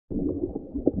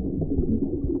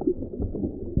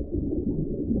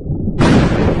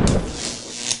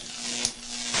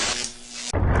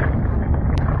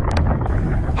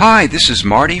Hi, this is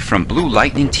Marty from Blue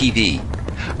Lightning TV.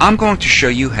 I'm going to show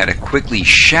you how to quickly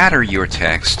shatter your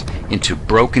text into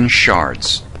broken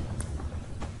shards.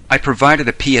 I provided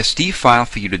a PSD file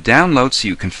for you to download so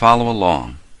you can follow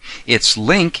along. Its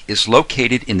link is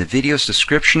located in the video's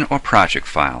description or project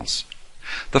files.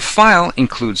 The file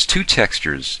includes two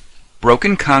textures,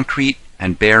 broken concrete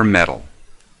and bare metal.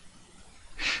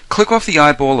 Click off the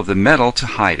eyeball of the metal to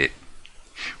hide it.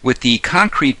 With the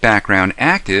concrete background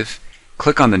active,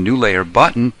 click on the New Layer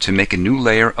button to make a new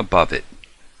layer above it.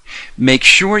 Make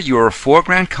sure your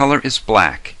foreground color is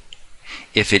black.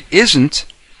 If it isn't,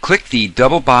 click the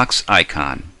double box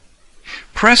icon.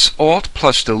 Press Alt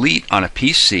plus Delete on a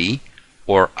PC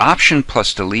or Option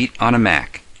plus Delete on a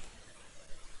Mac.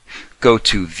 Go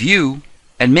to View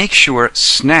and make sure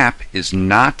Snap is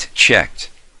not checked.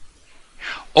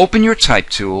 Open your Type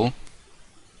tool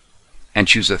and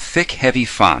choose a thick, heavy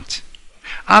font.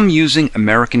 I'm using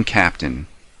American Captain.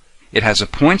 It has a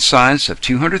point size of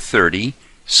 230,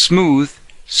 smooth,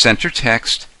 center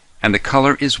text, and the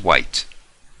color is white.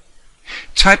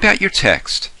 Type out your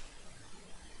text.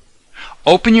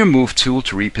 Open your Move tool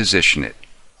to reposition it.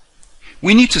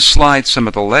 We need to slide some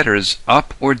of the letters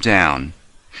up or down.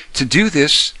 To do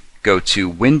this, go to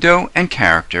Window and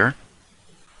Character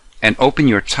and open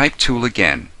your Type tool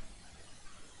again.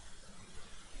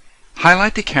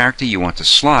 Highlight the character you want to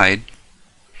slide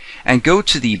and go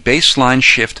to the baseline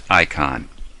shift icon.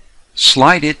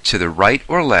 Slide it to the right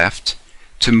or left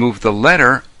to move the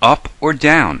letter up or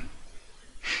down.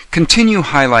 Continue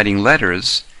highlighting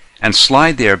letters and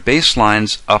slide their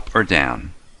baselines up or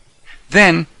down.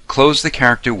 Then close the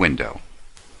character window.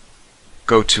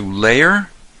 Go to Layer,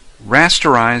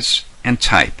 Rasterize, and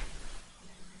Type.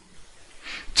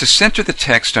 To center the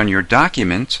text on your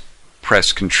document,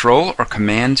 press Ctrl or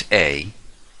Command A,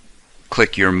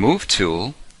 click your Move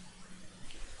tool,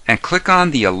 and click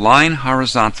on the Align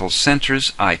Horizontal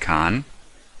Centers icon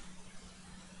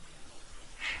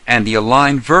and the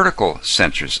Align Vertical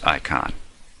Centers icon.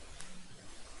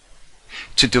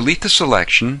 To delete the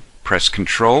selection, press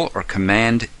Ctrl or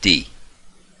Command D.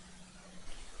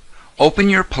 Open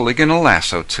your Polygonal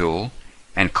Lasso tool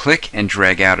and click and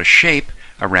drag out a shape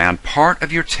around part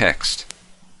of your text.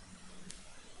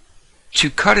 To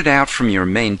cut it out from your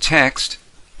main text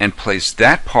and place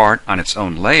that part on its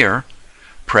own layer,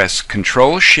 press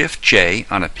Ctrl-Shift-J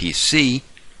on a PC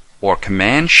or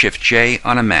Command-Shift-J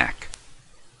on a Mac.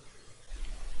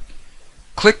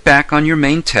 Click back on your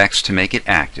main text to make it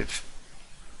active.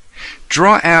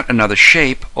 Draw out another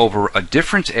shape over a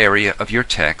different area of your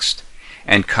text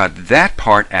and cut that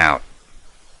part out.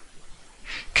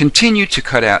 Continue to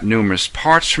cut out numerous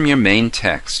parts from your main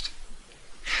text.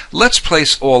 Let's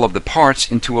place all of the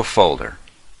parts into a folder.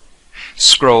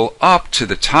 Scroll up to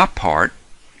the top part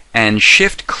and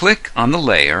shift-click on the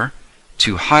layer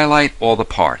to highlight all the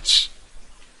parts.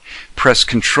 Press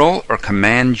Ctrl or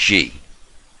Command-G.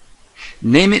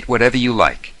 Name it whatever you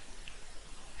like.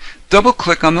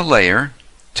 Double-click on the layer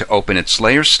to open its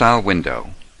Layer Style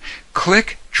window.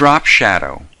 Click Drop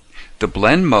Shadow. The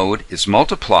blend mode is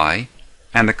Multiply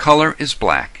and the color is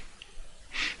black.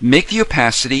 Make the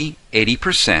opacity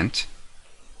 80%,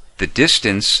 the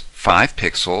distance 5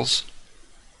 pixels,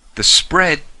 the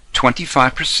spread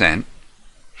 25%,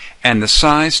 and the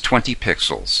size 20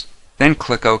 pixels. Then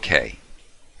click OK.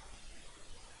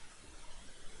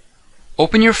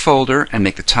 Open your folder and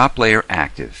make the top layer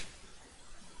active.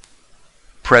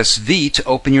 Press V to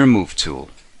open your Move tool.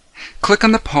 Click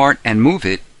on the part and move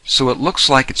it so it looks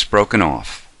like it's broken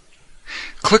off.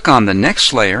 Click on the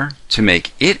next layer to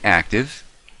make it active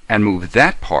and move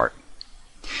that part.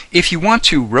 If you want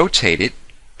to rotate it,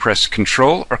 press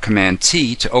Ctrl or Command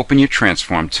T to open your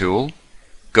Transform tool,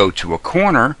 go to a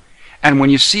corner, and when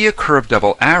you see a curved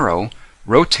double arrow,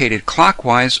 rotate it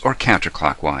clockwise or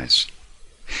counterclockwise.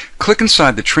 Click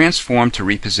inside the transform to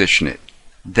reposition it.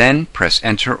 Then press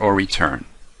Enter or Return.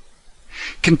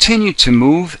 Continue to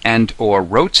move and or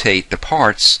rotate the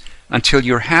parts until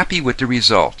you're happy with the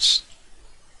results.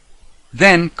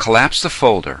 Then collapse the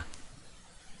folder.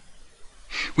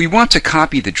 We want to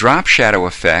copy the drop shadow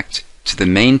effect to the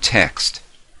main text.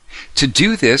 To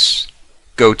do this,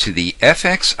 go to the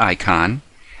FX icon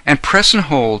and press and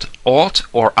hold Alt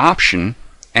or Option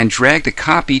and drag the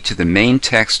copy to the main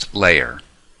text layer.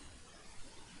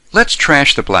 Let's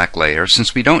trash the black layer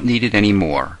since we don't need it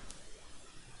anymore.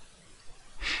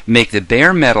 Make the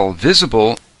bare metal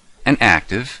visible and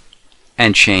active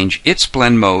and change its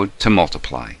blend mode to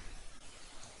Multiply.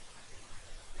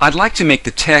 I'd like to make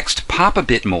the text pop a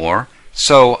bit more,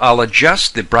 so I'll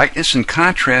adjust the brightness and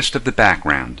contrast of the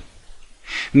background.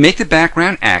 Make the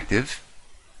background active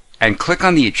and click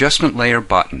on the Adjustment Layer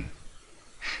button.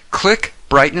 Click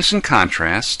Brightness and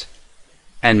Contrast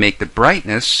and make the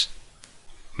brightness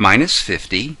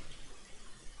 -50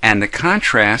 and the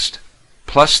contrast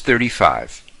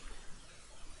 +35.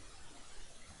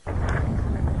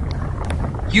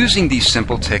 Using these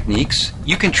simple techniques,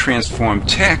 you can transform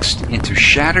text into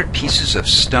shattered pieces of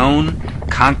stone,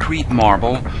 concrete,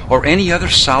 marble, or any other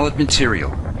solid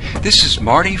material. This is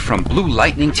Marty from Blue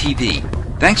Lightning TV.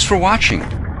 Thanks for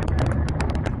watching.